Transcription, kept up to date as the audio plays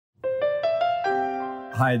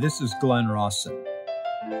Hi, this is Glenn Rawson.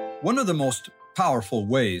 One of the most powerful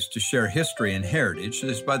ways to share history and heritage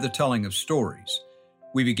is by the telling of stories.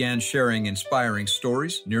 We began sharing inspiring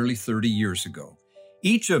stories nearly 30 years ago.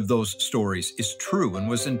 Each of those stories is true and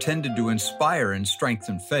was intended to inspire and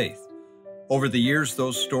strengthen faith. Over the years,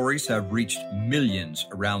 those stories have reached millions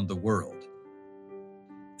around the world.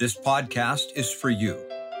 This podcast is for you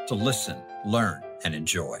to listen, learn, and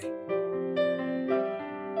enjoy.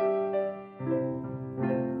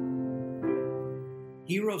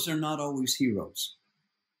 Heroes are not always heroes.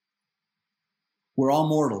 We're all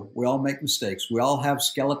mortal. We all make mistakes. We all have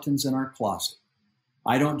skeletons in our closet.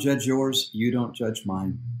 I don't judge yours. You don't judge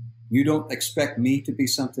mine. You don't expect me to be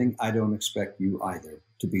something. I don't expect you either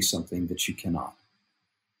to be something that you cannot.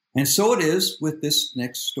 And so it is with this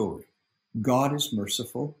next story. God is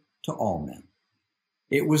merciful to all men.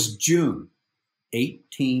 It was June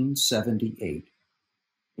 1878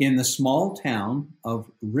 in the small town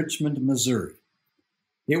of Richmond, Missouri.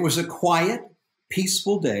 It was a quiet,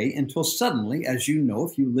 peaceful day until suddenly, as you know,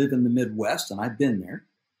 if you live in the Midwest, and I've been there,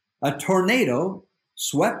 a tornado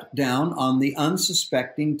swept down on the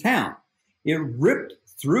unsuspecting town. It ripped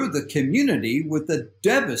through the community with a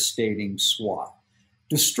devastating swath,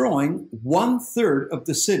 destroying 1/3 of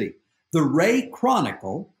the city. The Ray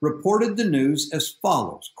Chronicle reported the news as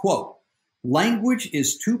follows, quote, "Language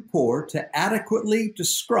is too poor to adequately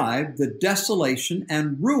describe the desolation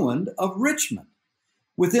and ruin of Richmond.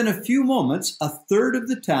 Within a few moments, 1/3 of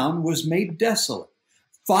the town was made desolate,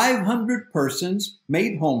 500 persons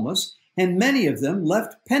made homeless, and many of them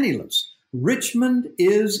left penniless. Richmond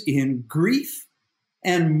is in grief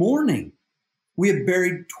and mourning. We have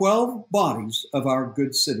buried 12 bodies of our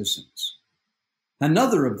good citizens."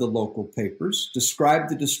 Another of the local papers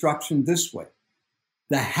described the destruction this way: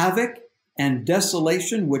 "The havoc and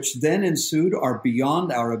desolation which then ensued are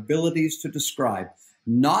beyond our abilities to describe.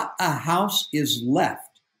 Not a house is left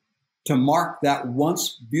to mark that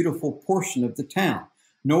once beautiful portion of the town,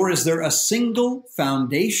 nor is there a single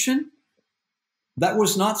foundation that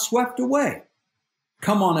was not swept away."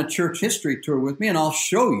 Come on a church history tour with me and I'll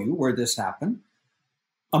show you where this happened.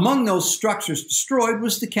 Among those structures destroyed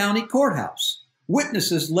was the county courthouse.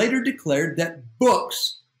 Witnesses later declared that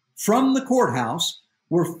books from the courthouse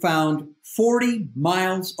were found 40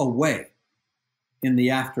 miles away in the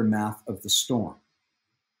aftermath of the storm.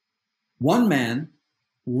 One man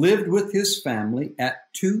lived with his family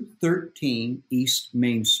at 213 East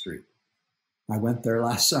Main Street. I went there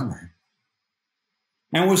last summer,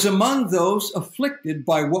 and was among those afflicted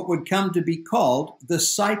by what would come to be called the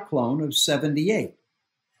Cyclone of 78.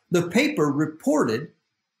 The paper reported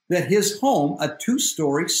that his home, a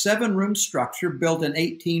 2-story, 7-room structure built in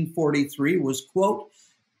 1843, was, quote,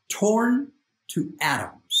 "torn to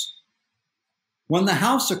atoms." When the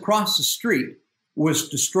house across the street was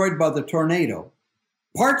destroyed by the tornado,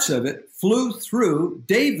 parts of it flew through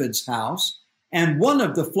David's house, and one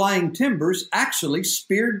of the flying timbers actually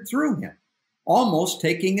speared through him, almost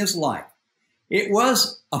taking his life. It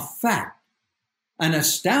was a fact, an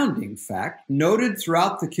astounding fact, noted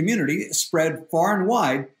throughout the community, spread far and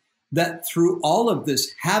wide, that through all of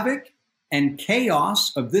this havoc and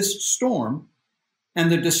chaos of this storm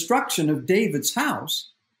and the destruction of David's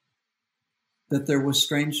house, that there was,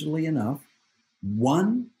 strangely enough,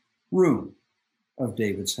 one room of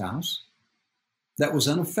David's house that was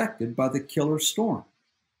unaffected by the killer storm.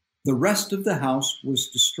 The rest of the house was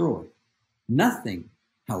destroyed. Nothing,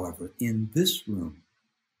 however, in this room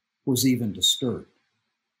was even disturbed.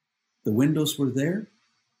 The windows were there.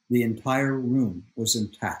 The entire room was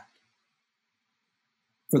intact.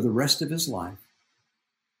 For the rest of his life,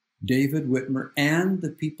 David Whitmer and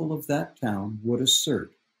the people of that town would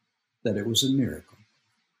assert that it was a miracle,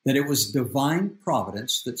 that it was divine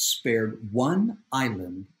providence that spared one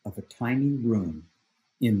island of a tiny room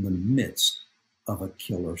in the midst of a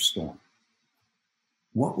killer storm.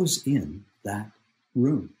 What was in that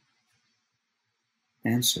room?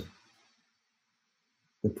 Answer: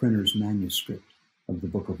 the printer's manuscript of the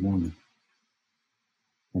Book of Mormon.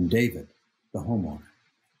 And David, the homeowner,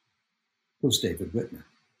 was David Whitmer,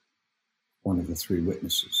 one of the 3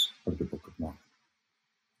 witnesses of the Book of Mormon.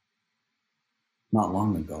 Not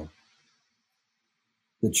long ago,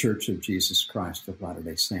 the Church of Jesus Christ of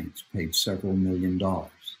Latter-day Saints paid several $million.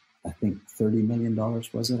 I think $30 million,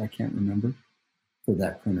 was it? I can't remember. For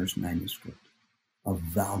that printer's manuscript. A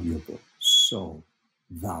valuable, so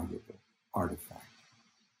valuable artifact,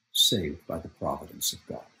 saved by the providence of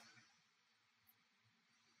God.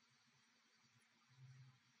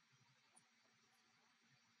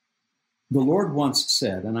 The Lord once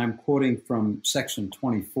said, and I'm quoting from section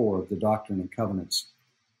 24 of the Doctrine and Covenants,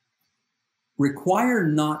 Require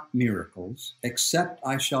not miracles, except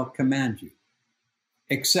I shall command you,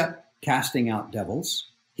 except casting out devils,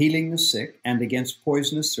 healing the sick, and against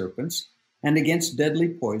poisonous serpents, and against deadly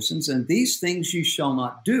poisons. And these things you shall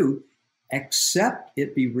not do, except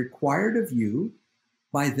it be required of you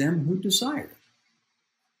by them who desire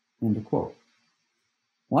it. End of quote.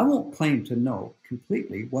 Well, I won't claim to know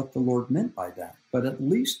completely what the Lord meant by that, but at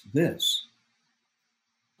least this.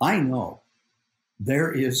 I know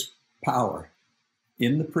there is power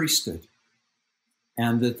in the priesthood,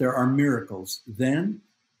 and that there are miracles then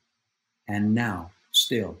and now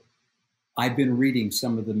still. I've been reading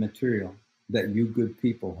some of the material that you good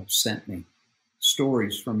people have sent me,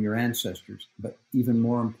 stories from your ancestors, but even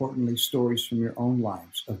more importantly, stories from your own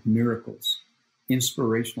lives of miracles,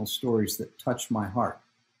 inspirational stories that touch my heart.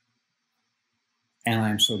 And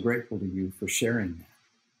I'm so grateful to you for sharing that.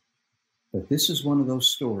 But this is one of those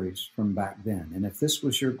stories from back then. And if this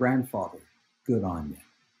was your grandfather, good on you.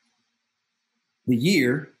 The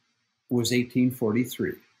year was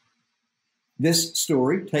 1843. This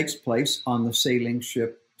story takes place on the sailing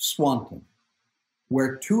ship Swanton,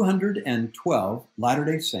 where 212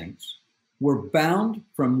 Latter-day Saints were bound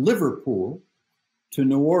from Liverpool to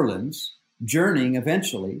New Orleans, journeying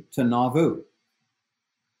eventually to Nauvoo.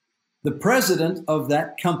 The president of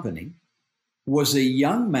that company was a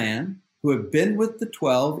young man who had been with the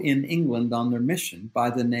 12 in England on their mission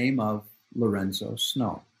by the name of Lorenzo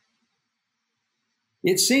Snow.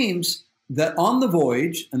 It seems that on the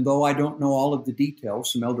voyage, and though I don't know all of the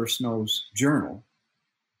details from Elder Snow's journal,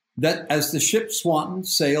 that as the ship Swanton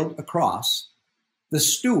sailed across, the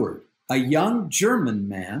steward, a young German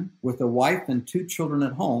man with a wife and 2 children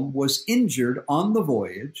at home, was injured on the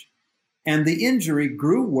voyage, and the injury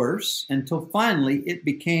grew worse until finally it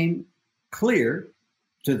became clear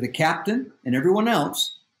to the captain and everyone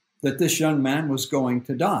else that this young man was going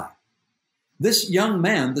to die. This young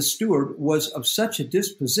man, the steward, was of such a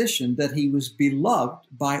disposition that he was beloved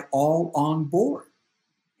by all on board.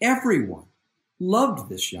 Everyone loved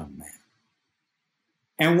this young man.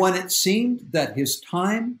 And when it seemed that his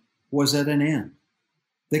time was at an end,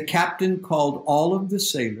 the captain called all of the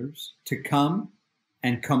sailors to come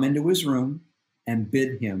into his room and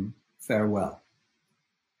bid him farewell.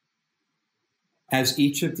 As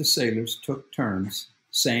each of the sailors took turns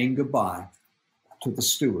saying goodbye to the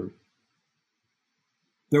steward,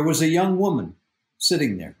 there was a young woman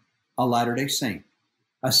sitting there, a Latter-day Saint,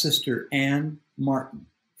 a Sister Anne Martin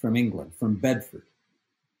from England, from Bedford,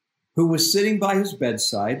 who was sitting by his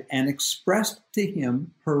bedside and expressed to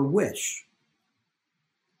him her wish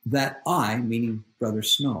that I, meaning Brother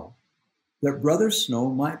Snow, that Brother Snow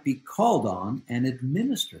might be called on and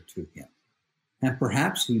administer to him, and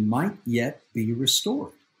perhaps he might yet be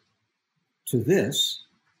restored. To this,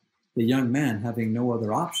 the young man, having no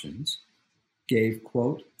other options, gave,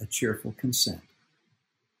 quote, a cheerful consent.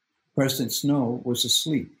 President Snow was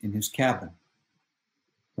asleep in his cabin.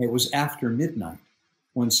 It was after midnight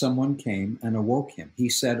when someone came and awoke him. He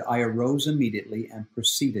said, I arose immediately and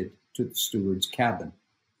proceeded to the steward's cabin.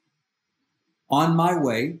 On my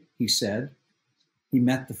way, he said, he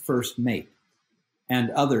met the first mate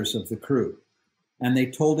and others of the crew, and they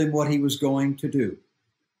told him what he was going to do.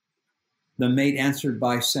 The mate answered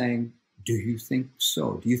by saying, do you think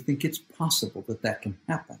so? Do you think it's possible that that can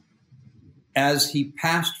happen? As he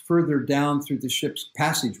passed further down through the ship's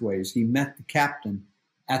passageways, he met the captain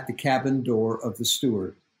at the cabin door of the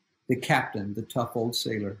steward. The captain, the tough old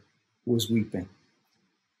sailor, was weeping.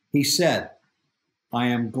 He said, I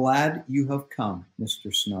am glad you have come,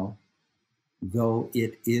 Mr. Snow, though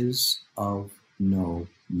it is of no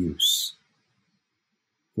use,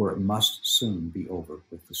 for it must soon be over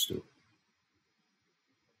with the steward.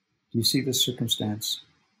 Do you see the circumstance?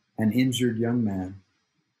 An injured young man,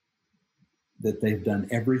 that they've done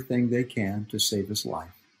everything they can to save his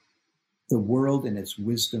life. The world in its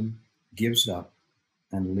wisdom gives up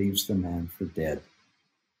and leaves the man for dead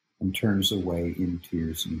and turns away in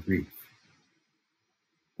tears and grief.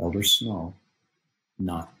 Elder Snow,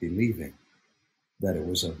 not believing that it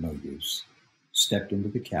was of no use, stepped into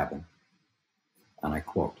the cabin, and I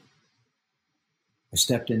quote, I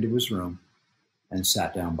stepped into his room and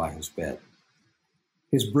sat down by his bed.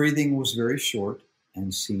 His breathing was very short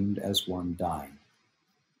and seemed as one dying.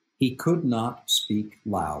 He could not speak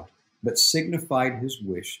loud, but signified his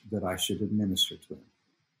wish that I should administer to him.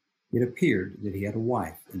 It appeared that he had a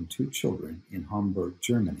wife and 2 children in Hamburg,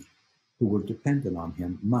 Germany, who were dependent on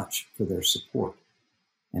him much for their support,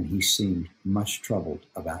 and he seemed much troubled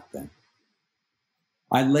about them.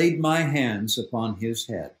 I laid my hands upon his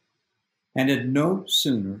head, and had no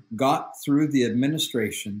sooner got through the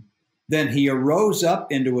administration Then he arose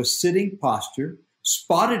up into a sitting posture,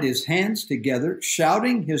 spotted his hands together,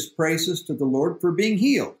 shouting his praises to the Lord for being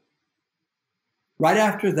healed. Right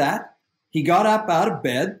after that, he got up out of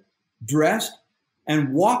bed, dressed,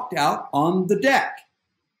 and walked out on the deck.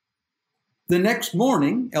 The next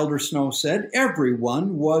morning, Elder Snow said,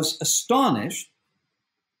 everyone was astonished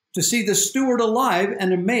to see the steward alive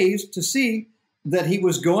and amazed to see that he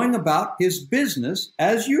was going about his business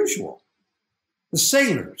as usual. The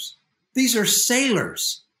sailors, these are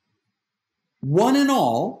sailors, one and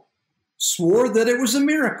all swore that it was a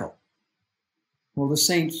miracle. Well, the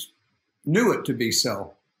saints knew it to be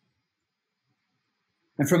so.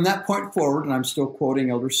 And from that point forward, and I'm still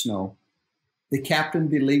quoting Elder Snow, the captain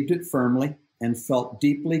believed it firmly and felt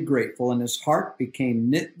deeply grateful, and his heart became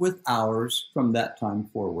knit with ours from that time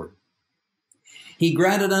forward. He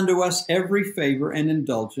granted unto us every favor and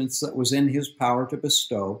indulgence that was in his power to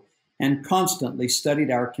bestow, and constantly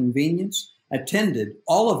studied our convenience, attended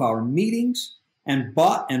all of our meetings, and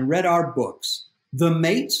bought and read our books. The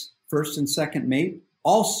mates, first and second mate,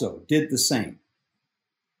 also did the same.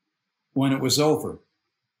 When it was over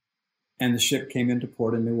and the ship came into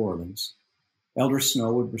port in New Orleans, Elder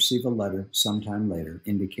Snow would receive a letter sometime later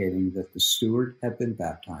indicating that the steward had been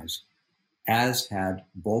baptized, as had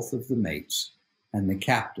both of the mates, and the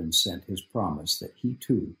captain sent his promise that he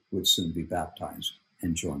too would soon be baptized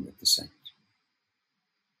and join with the saints.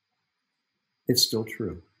 It's still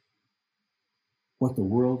true. What the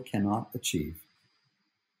world cannot achieve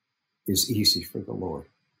is easy for the Lord.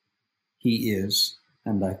 He is,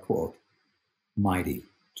 and I quote, mighty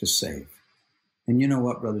to save. And you know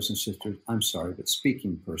what, brothers and sisters, I'm sorry, but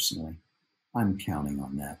speaking personally, I'm counting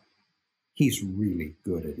on that. He's really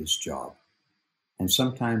good at his job. And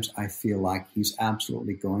sometimes I feel like he's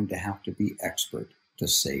absolutely going to have to be expert to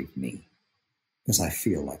save me, because I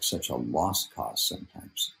feel like such a lost cause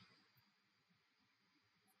sometimes.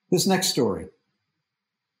 This next story.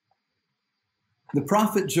 The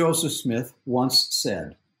prophet Joseph Smith once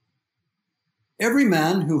said, every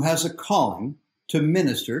man who has a calling to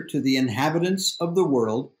minister to the inhabitants of the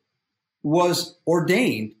world was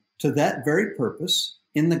ordained to that very purpose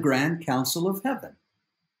in the grand council of heaven.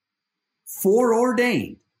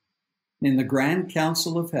 Foreordained in the grand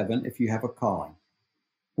council of heaven if you have a calling.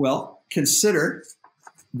 Well, consider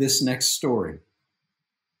this next story.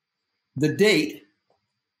 The date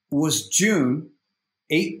was June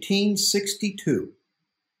 1862.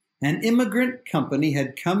 An immigrant company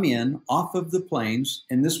had come in off of the plains,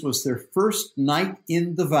 and this was their first night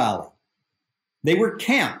in the valley. They were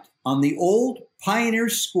camped on the old Pioneer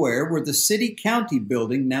Square where the city-county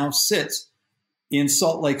building now sits in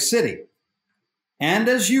Salt Lake City. And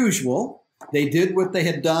as usual, they did what they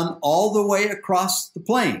had done all the way across the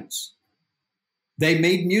plains. They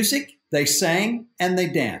made music, they sang, and they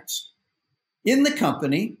danced. In the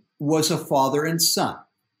company was a father and son.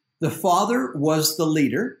 The father was the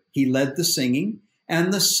leader. He led the singing.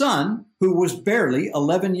 And the son, who was barely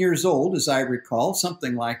 11 years old, as I recall,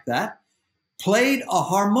 something like that, played a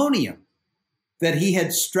harmonium that he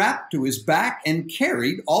had strapped to his back and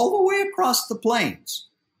carried all the way across the plains.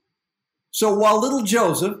 So while little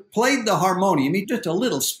Joseph played the harmonium, he's just a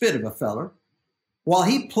little spit of a feller. While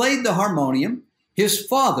he played the harmonium, his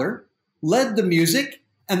father led the music,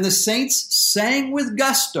 and the saints sang with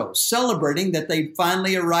gusto, celebrating that they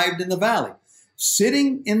finally arrived in the valley.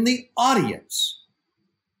 Sitting in the audience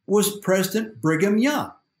was President Brigham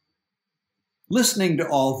Young, listening to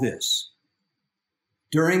all this.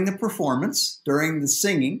 During the performance, during the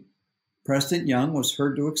singing, President Young was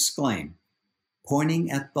heard to exclaim, pointing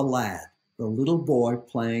at the lad, the little boy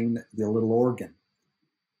playing the little organ.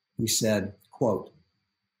 He said, quote,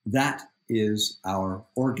 "That is our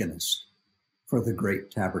organist for the great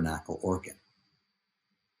tabernacle organ."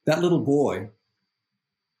 That little boy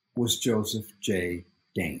was Joseph J.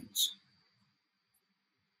 Gaines.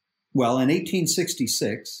 Well, in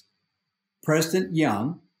 1866, President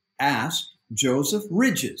Young asked Joseph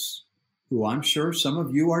Ridges, who I'm sure some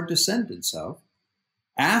of you are descendants of,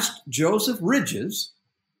 asked Joseph Ridges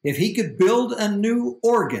if he could build a new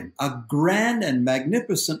organ, a grand and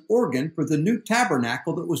magnificent organ for the new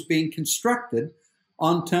tabernacle that was being constructed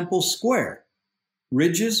on Temple Square.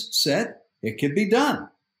 Ridges said it could be done.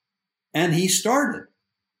 And he started.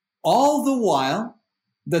 All the while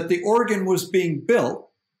that the organ was being built,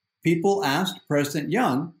 people asked President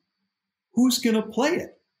Young, who's going to play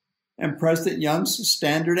it? And President Young's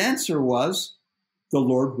standard answer was, the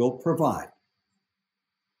Lord will provide.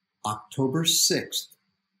 October 6th,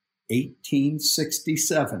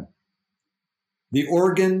 1867. The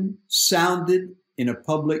organ sounded in a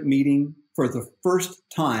public meeting for for the first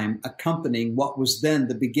time accompanying what was then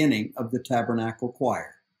the beginning of the tabernacle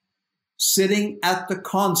choir. Sitting at the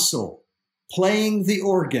console, playing the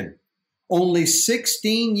organ, only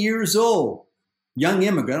 16 years old, young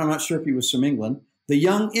immigrant, I'm not sure if he was from England, the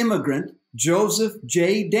young immigrant, Joseph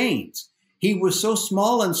J. Daines. He was so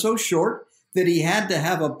small and so short that he had to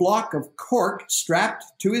have a block of cork strapped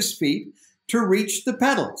to his feet to reach the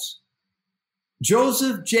pedals.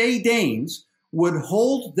 Joseph J. Daines would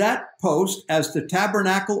hold that post as the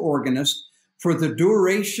tabernacle organist for the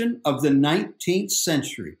duration of the 19th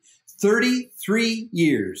century. 33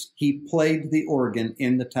 years he played the organ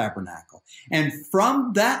in the tabernacle. And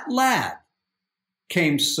from that lad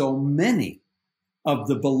came so many of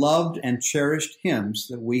the beloved and cherished hymns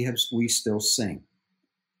that we still sing.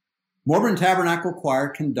 Mormon Tabernacle Choir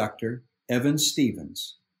conductor Evan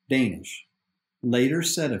Stevens, Danish, later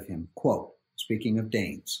said of him, quote, speaking of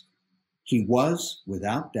Daines, he was,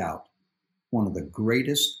 without doubt, one of the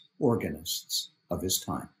greatest organists of his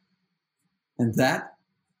time. And that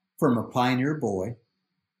from a pioneer boy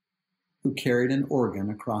who carried an organ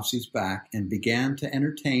across his back and began to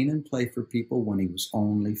entertain and play for people when he was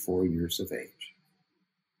only 4 years of age.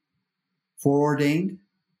 Foreordained?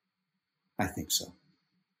 I think so.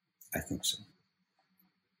 I think so.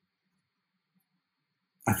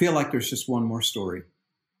 I feel like there's just one more story,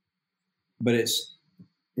 but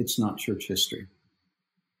it's not church history.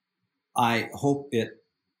 I hope it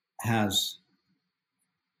has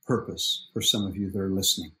purpose for some of you that are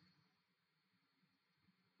listening.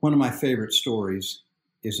 One of my favorite stories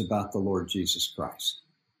is about the Lord Jesus Christ.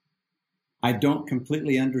 I don't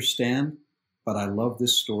completely understand, but I love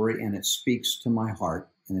this story and it speaks to my heart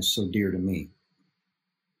and is so dear to me.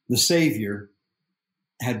 The Savior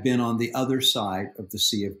had been on the other side of the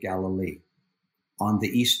Sea of Galilee, on the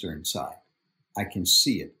eastern side. I can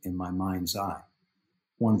see it in my mind's eye.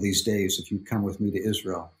 One of these days, if you come with me to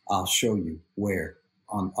Israel, I'll show you where,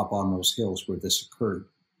 up on those hills where this occurred.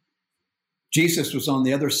 Jesus was on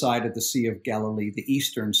the other side of the Sea of Galilee, the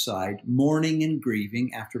eastern side, mourning and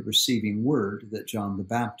grieving after receiving word that John the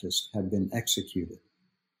Baptist had been executed.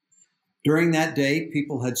 During that day,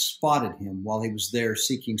 people had spotted him while he was there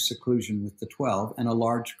seeking seclusion with the 12, and a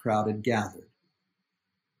large crowd had gathered.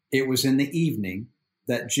 It was in the evening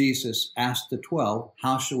that Jesus asked the 12,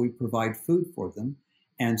 how shall we provide food for them?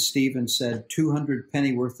 And Stephen said, 200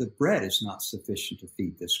 penny worth of bread is not sufficient to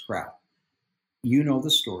feed this crowd. You know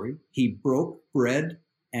the story. He broke bread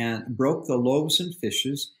and broke the loaves and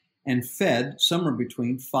fishes and fed somewhere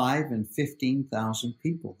between 5,000 and 15,000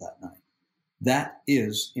 people that night. That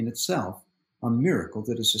is in itself a miracle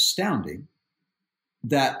that is astounding,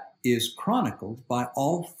 that is chronicled by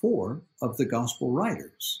all four of the gospel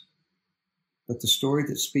writers. But the story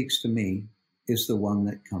that speaks to me is the one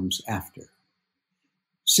that comes after.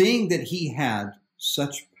 Seeing that he had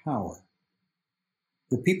such power,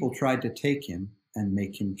 the people tried to take him and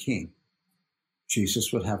make him king.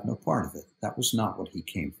 Jesus would have no part of it. That was not what he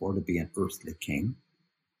came for, to be an earthly king.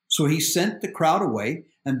 So he sent the crowd away,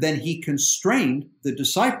 and then he constrained the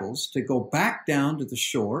disciples to go back down to the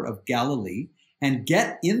shore of Galilee and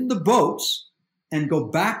get in the boats and go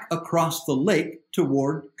back across the lake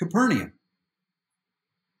toward Capernaum.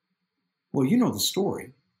 Well, you know the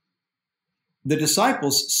story. The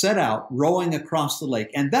disciples set out rowing across the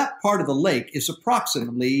lake, and that part of the lake is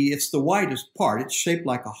approximately, it's the widest part, it's shaped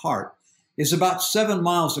like a heart, is about 7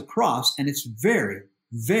 miles across, and it's very,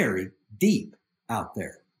 very deep out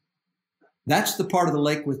there. That's the part of the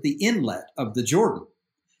lake with the inlet of the Jordan.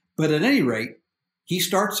 But at any rate, he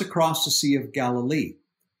starts across the Sea of Galilee.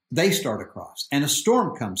 They start across, and a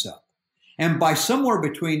storm comes up. And by somewhere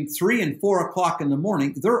between 3 and 4 o'clock in the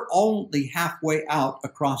morning, they're only halfway out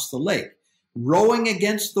across the lake, rowing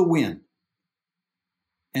against the wind.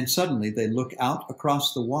 And suddenly they look out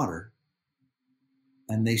across the water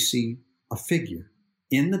and they see a figure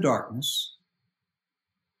in the darkness,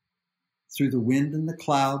 through the wind and the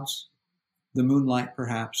clouds, the moonlight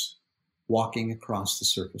perhaps, walking across the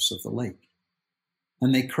surface of the lake.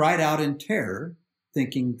 And they cried out in terror,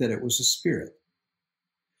 thinking that it was a spirit.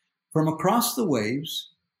 From across the waves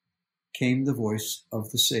came the voice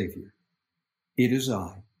of the Savior. It is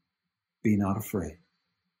I. Be not afraid.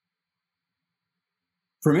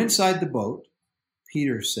 From inside the boat,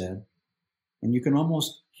 Peter said, and you can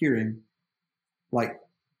almost hear him like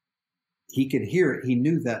he could hear it. He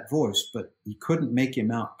knew that voice, but he couldn't make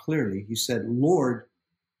him out clearly. He said, Lord,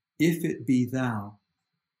 if it be thou,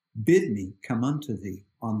 bid me come unto thee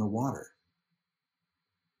on the water.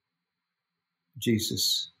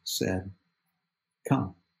 Jesus said,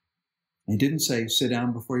 come. And he didn't say, sit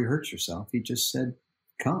down before you hurt yourself. He just said,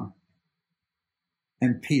 come.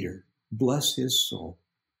 And Peter bless his soul,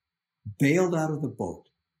 bailed out of the boat.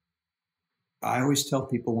 I always tell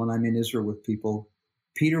people when I'm in Israel with people,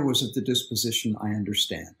 Peter was of the disposition I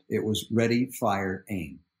understand. It was ready, fire,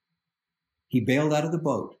 aim. He bailed out of the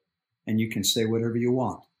boat, and you can say whatever you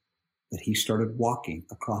want, but he started walking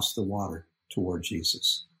across the water toward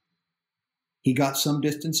Jesus. He got some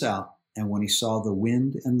distance out, and when he saw the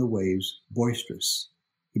wind and the waves boisterous,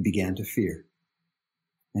 he began to fear,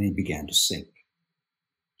 and he began to sink.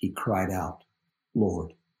 He cried out,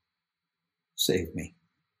 "Lord, save me."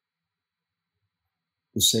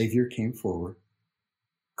 The Savior came forward,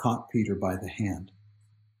 caught Peter by the hand,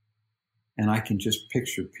 and I can just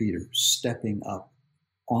picture Peter stepping up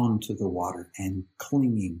onto the water and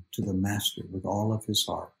clinging to the Master with all of his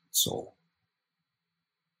heart and soul.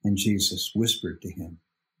 And Jesus whispered to him,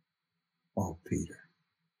 "Oh, Peter,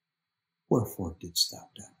 wherefore didst thou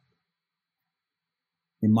doubt?"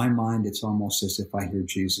 In my mind, it's almost as if I hear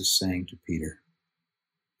Jesus saying to Peter,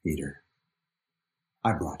 "Peter,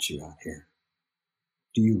 I brought you out here.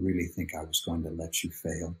 Do you really think I was going to let you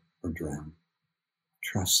fail or drown?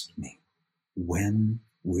 Trust me. When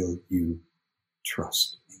will you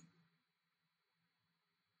trust me?"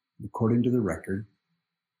 According to the record,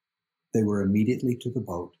 they were immediately to the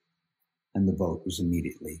boat, and the boat was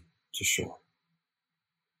immediately to shore.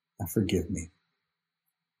 Now forgive me,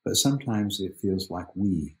 but sometimes it feels like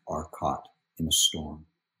we are caught in a storm.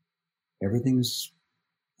 Everything's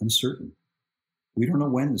uncertain. We don't know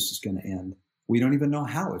when this is going to end. We don't even know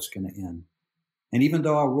how it's going to end. And even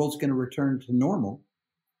though our world's going to return to normal,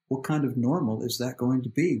 what kind of normal is that going to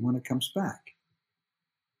be when it comes back?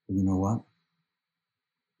 And you know what?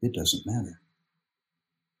 It doesn't matter.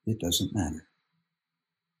 It doesn't matter.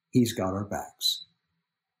 He's got our backs.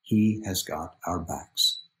 He has got our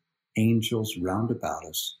backs. Angels round about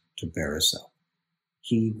us to bear us up.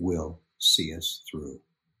 He will see us through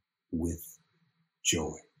with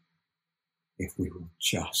joy if we will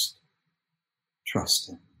just trust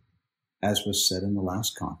him. As was said in the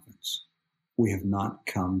last conference, we have not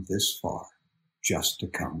come this far just to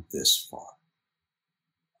come this far.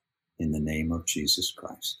 In the name of Jesus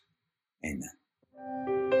Christ, amen.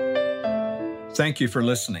 Thank you for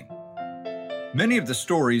listening. Many of the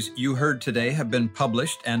stories you heard today have been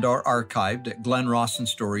published and are archived at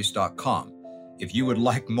glenrossenstories.com. If you would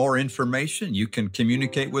like more information, you can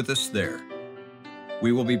communicate with us there.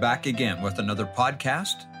 We will be back again with another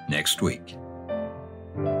podcast next week.